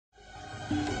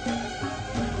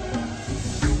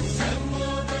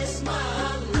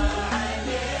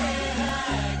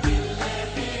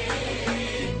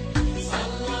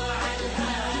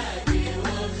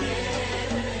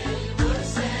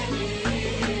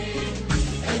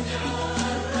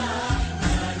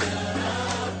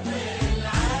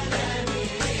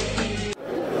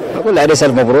أقول العريس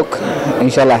ألف مبروك، إن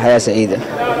شاء الله حياة سعيدة.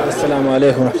 السلام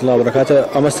عليكم ورحمة الله وبركاته،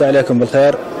 أمسي عليكم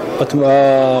بالخير،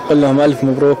 أقول لهم ألف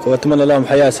مبروك وأتمنى لهم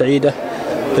حياة سعيدة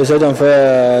يسعدهم في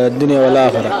الدنيا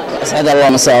والآخرة. أسعد الله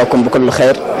مساءكم بكل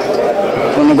خير،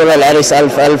 ونقول للعريس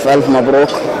ألف ألف ألف مبروك،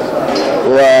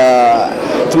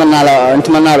 ونتمنى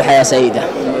له حياة سعيدة.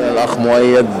 الأخ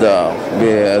مؤيد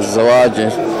بالزواج،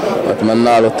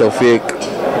 وأتمنى له التوفيق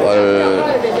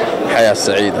والحياة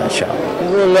السعيدة إن شاء الله.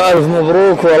 نقول له ألف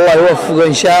مبروك والله يوفقه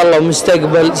إن شاء الله،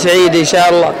 ومستقبل سعيد إن شاء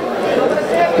الله،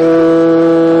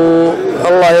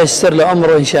 والله ييسر له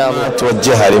أمره إن شاء الله.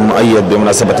 توجهها لمؤيد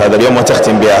بمناسبة هذا اليوم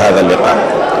وتختم بها هذا اللقاء.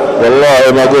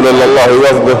 والله ما أقول إلا الله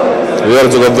يوفقه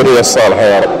ويرزق الذرية الصالحة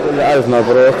يا رب. ألف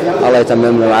مبروك، الله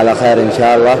يتمم لهم على خير إن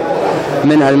شاء الله،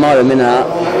 منها المال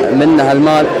ومنها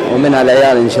المال ومنها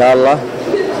العيال إن شاء الله.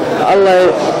 الله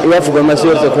يوفقه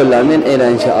مسيرته كلها من إلى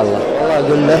إن شاء الله. الله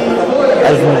أقول له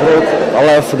ألف مبروك،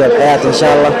 الله يوفقه بحياته إن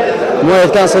شاء الله. مؤيد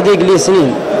كان صديق لي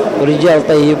سنين ورجال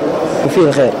طيب وفيه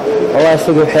الخير، الله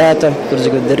يوفقه بحياته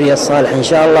ويرزقه الذرية الصالحة إن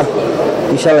شاء الله.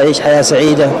 إن شاء الله يعيش حياة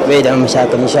سعيدة بعيد عن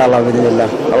المشاكل إن شاء الله بإذن الله.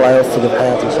 الله يوفقه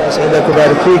بحياته إن شاء الله. سعيدك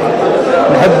وبارك فيك،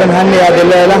 نحب نهني هذه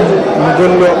الليلة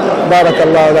ونقول له بارك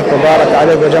الله لك وبارك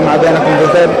عليك وجمع بينكم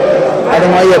بالخير. هذا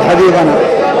مؤيد حبيبنا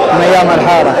من أيام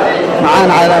الحارة،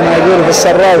 معانا على ما يقول في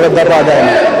السراء والضراء،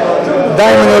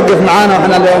 دائما يوقف معانا،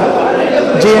 وإحنا اليوم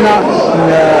جينا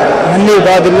نهنيه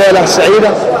بهذه الليلة السعيدة،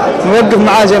 نوقف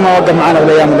معاه زي ما وقف معانا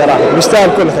بالأيام اللي راحت، ويستاهل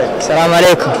كل خير. السلام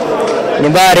عليكم،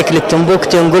 نبارك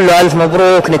للتنبوكتي ونقول له ألف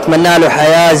مبروك، نتمنى له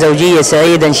حياة زوجية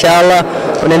سعيدة إن شاء الله،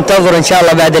 وننتظر إن شاء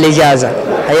الله بعد الإجازة.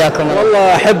 حياكم الله.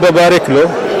 والله أحب أبارك له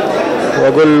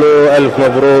وأقول له ألف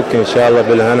مبروك إن شاء الله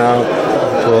بالهنا،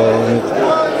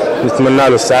 ونتمنى له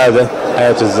السعادة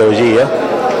حياته الزوجية،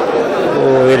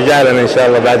 ويرجع لنا إن شاء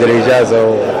الله بعد الإجازة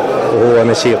وهو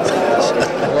نشيط.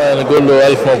 نقول له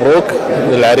ألف مبروك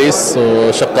للعريس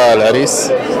وشقاء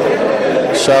العريس،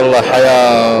 إن شاء الله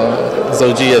حياة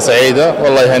زوجية سعيدة،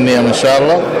 والله يهنيهم إن شاء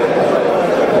الله،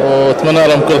 وأتمنى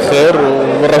لهم كل خير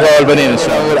والرفاه والبنين إن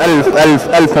شاء الله. ألف ألف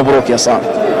ألف مبروك يا صاحبي،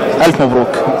 ألف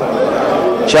مبروك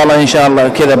إن شاء الله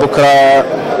كذا بكرة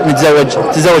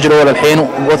نتزوج الأول الحين،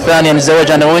 والثانية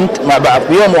نتزوج أنا وأنت مع بعض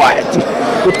بيوم واحد،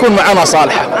 وتكون معنا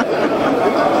صالحة.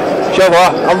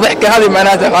 شوفوا الضحكة هذه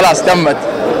معناتها خلاص تمت.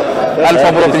 ألف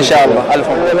مبروك إن شاء الله. ألف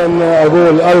مبروك.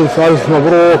 أقول ألف ألف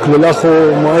مبروك للأخ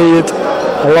مؤيد،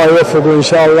 الله يوفقه إن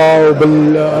شاء الله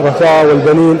وبالرفاه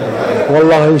والبنين،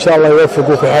 والله إن شاء الله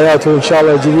يوفقه في حياته إن شاء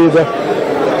الله الجديدة،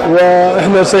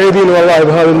 وإحنا سعيدين والله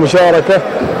بهذه المشاركة،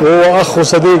 وهو أخ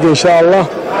وصديق إن شاء الله،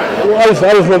 وألف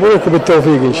ألف مبروك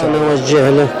بالتوفيق إن شاء الله. أنا أوجه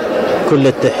له كل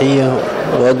التحية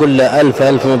وأقول له ألف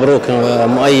ألف مبروك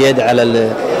مؤيد على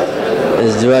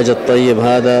الزواج الطيب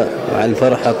هذا وعلى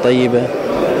الفرحة الطيبة،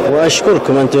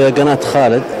 وأشكركم أنتم يا قناة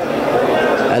خالد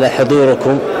على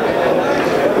حضوركم،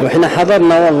 وإحنا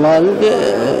حضرنا والله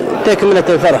تكملة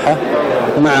الفرحة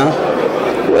معه،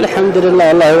 والحمد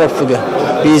لله الله يوفقه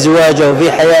في زواجه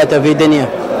وفي حياته في دنيا،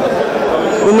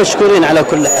 ومشكورين على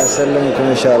كل حال. أسلمكم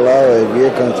إن شاء الله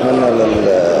ويبقيكم، أتمنى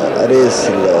للعريس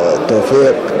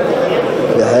التوفيق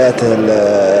في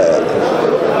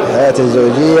حياته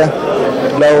الزوجية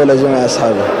له ولجميع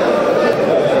أصحابه،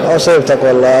 أوصي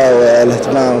بتقوى الله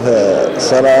والاهتمام في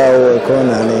الصلاة، ويكون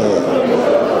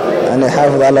يعني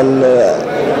يحافظ على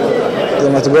زي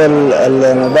ما تقول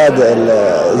المبادئ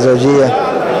الزوجية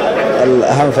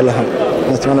الأهم فالأهم.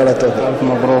 نتمنى له التوفيق. ألف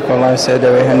مبروك، الله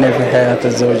يسعده ويهنيه في حياته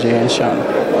الزوجية إن شاء الله.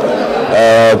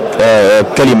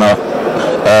 كلمة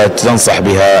تنصح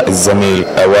بها الزميل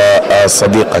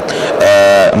وصديقك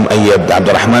مؤيد عبد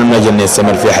الرحمن من أجل أن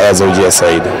يستمر في حياة زوجية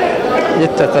سعيدة.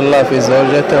 يتق الله في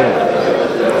زوجته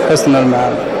وحسن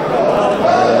المعاملة.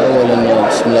 أولا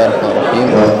بسم الله الرحمن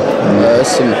الرحيم،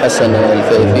 اسم حسن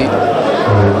الفيفي،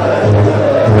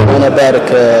 وأنا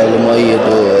بارك لمؤيد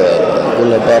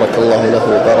وأقول له بارك الله له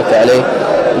وبارك عليه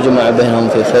وجمع بينهم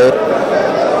في خير.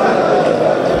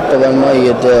 طبعا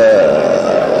مؤيد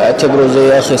أعتبره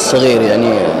زي أخي الصغير،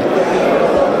 يعني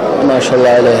ما شاء الله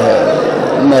عليه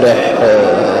مرح،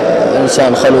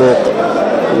 إنسان خلوق،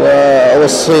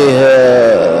 وأوصيه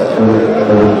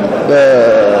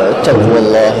بتقوى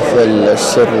الله في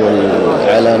السر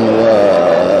والعلن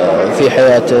وفي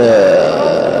حياته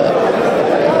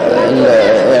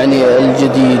يعني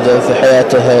الجديدة، في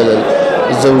حياته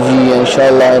الزوجية إن شاء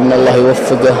الله أن الله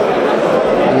يوفقه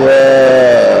و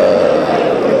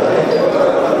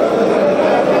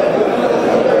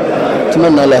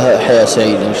أتمنى له حياة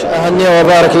سعيدة إن شاء الله. أهنيه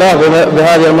وبارك له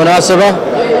بهذه المناسبة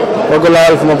وأقول له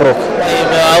ألف مبروك.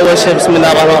 طيب أول شيء بسم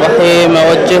الله الرحمن الرحيم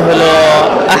أوجه له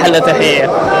أحلى تحية،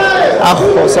 أخ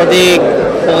وصديق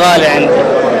وغالي عندي،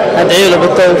 أدعي له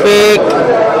بالتوفيق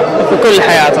في كل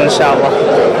حياته إن شاء الله،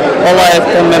 والله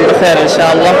يتمم بخير إن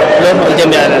شاء الله له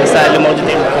وجميع النساء اللي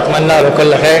موجودين. أتمنى له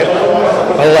كل خير،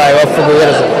 الله يوفقه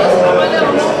ويرزقه.